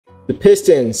The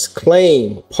Pistons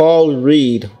claim Paul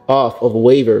Reed off of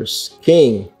waivers.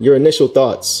 King, your initial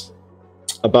thoughts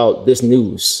about this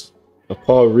news of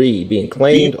Paul Reed being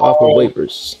claimed off of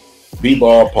waivers?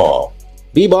 B-ball Paul.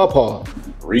 B-ball Paul.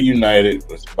 Reunited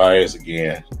with Tobias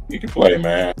again. You can play,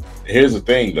 man. Here's the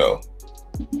thing, though.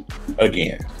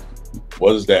 Again,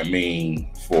 what does that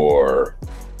mean for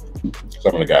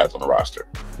some of the guys on the roster?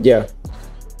 Yeah.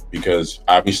 Because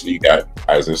obviously you got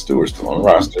Isaiah Stewart still on the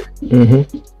roster.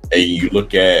 Mm-hmm. And you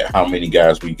look at how many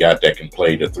guys we got that can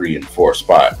play the 3 and 4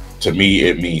 spot. To me,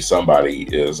 it means somebody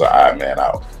is an odd man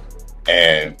out.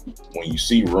 And when you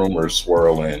see rumors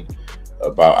swirling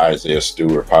about Isaiah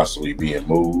Stewart possibly being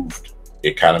moved,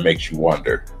 it kind of makes you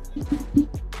wonder.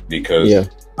 Because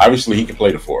obviously he can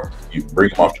play the 4. You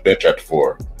bring him off the bench at the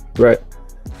 4. Right.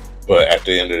 But at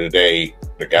the end of the day,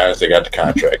 the guys that got the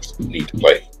contracts need to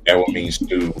play. That would mean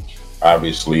Stu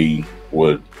obviously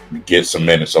would get some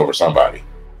minutes over somebody.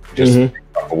 Just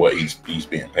for what he's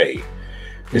being paid.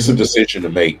 It's a decision to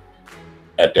make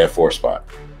at that 4 spot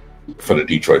for the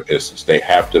Detroit Pistons. They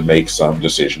have to make some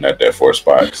decision at that 4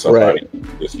 spot. Somebody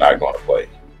is not going to play,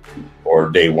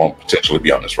 or they won't potentially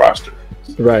be on this roster.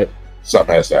 Right.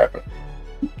 Something has to happen.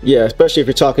 Yeah, especially if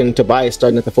you're talking Tobias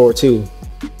starting at the 4 too.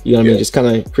 You know what I mean? Just kind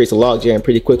of creates a logjam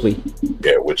pretty quickly.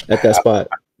 Yeah, which at that spot.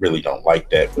 I really don't like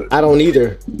that. But I don't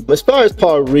either. As far as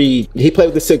Paul Reed, he played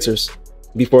with the Sixers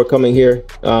before coming here.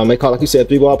 They call, like you said,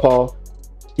 3-ball Paul.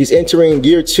 He's entering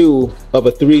year 2 of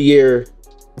a 3-year,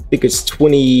 I think it's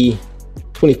 $24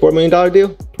 million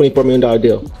deal. $24 million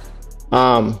deal.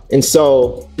 And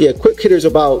so, yeah, quick hitters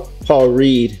about Paul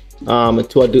Reed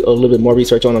until I do a little bit more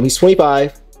research on him. He's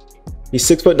 25. He's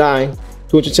 6'9",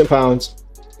 210 pounds.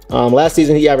 Last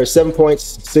season, he averaged 7 points,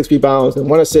 6 rebounds, and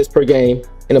 1 assist per game,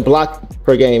 and a block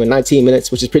per game in 19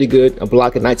 minutes, which is pretty good. A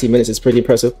block in 19 minutes is pretty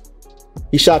impressive.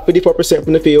 He shot 54%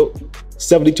 from the field,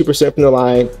 72% from the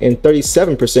line, and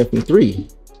 37% from 3,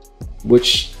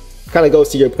 which kind of goes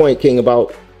to your point, King,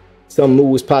 about some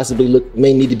moves possibly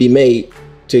may need to be made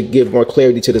to give more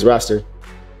clarity to this roster.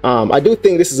 I do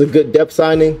think this is a good depth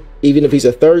signing, even if he's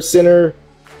a 3rd center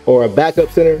or a backup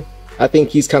center. I think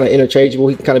he's kind of interchangeable.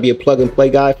 He can kind of be a plug-and-play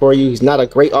guy for you. He's not a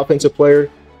great offensive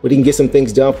player, but he can get some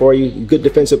things done for you. Good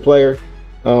defensive player,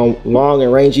 long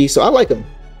and rangy. So I like him.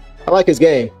 I like his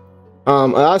game.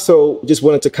 I also just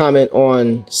wanted to comment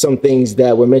on some things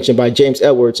that were mentioned by James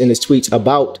Edwards in his tweets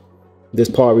about this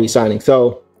Paul Reed signing.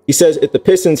 So he says, if the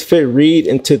Pistons fit Reed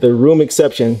into the room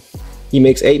exception, he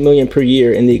makes $8 million per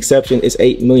year, and the exception is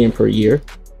 $8 million per year.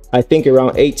 I think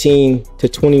around 18 to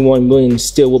 21 million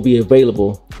still will be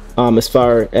available as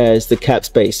far as the cap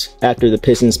space after the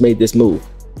Pistons made this move.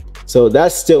 So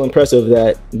that's still impressive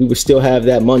that we would still have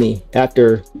that money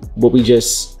after what we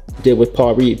just did with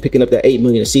Paul Reed, picking up that $8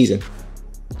 million a season.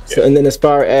 So, and then as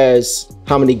far as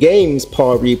how many games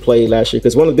Paul Reed played last year,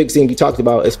 because one of the big things we talked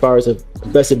about as far as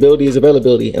accessibility is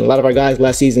availability, and a lot of our guys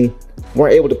last season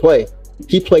weren't able to play.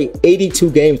 He played 82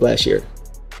 games last year.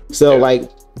 So like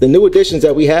the new additions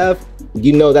that we have,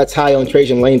 you know, that's high on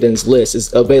Trajan Langdon's list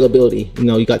is availability. You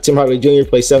know, you got Tim Hardaway Jr.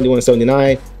 plays 71 and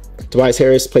 79. Tobias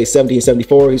Harris plays 70 and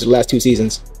 74. These are the last 2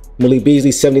 seasons. Malik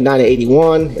Beasley 79 and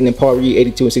 81, and then Paul Reed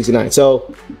 82 and 69.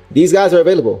 So these guys are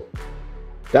available.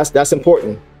 That's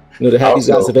important, you know, to have these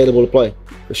guys available to play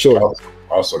for sure.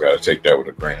 Also got to take that with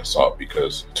a grain of salt,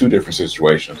 because 2 different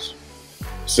situations.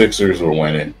 Sixers were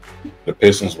winning, the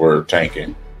Pistons were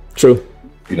tanking. True.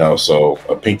 You know, so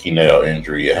a pinky nail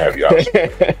injury will have you out.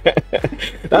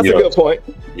 That's a good point.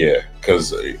 Yeah,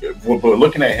 because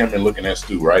looking at him and looking at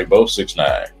Stu, right? Both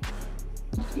 6'9".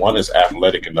 One is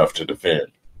athletic enough to defend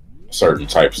certain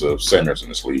types of centers in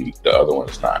this league. The other one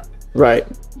is not. Right.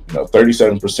 You know,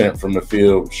 37% from the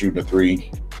field shooting a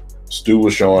 3. Stu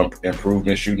was showing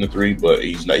improvement shooting a 3, but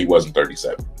he wasn't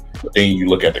 37. But then you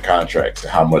look at the contracts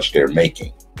and how much they're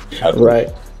making. Right.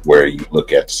 Where you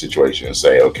look at the situation and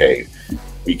say, okay,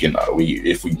 we can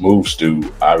if we move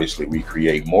Stu, obviously we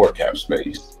create more cap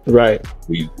space. Right.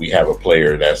 We have a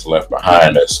player that's left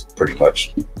behind that's pretty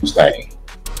much staying.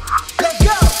 Let's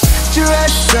go.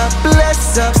 Dress up,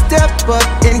 bless up, step up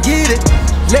and get it.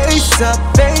 Lace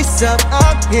up, face up,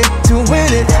 I'm here to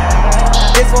win it.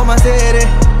 It's for my city,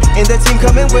 and the team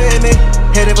coming with me.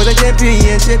 Headed for the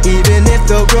championship, even if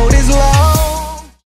the road is long.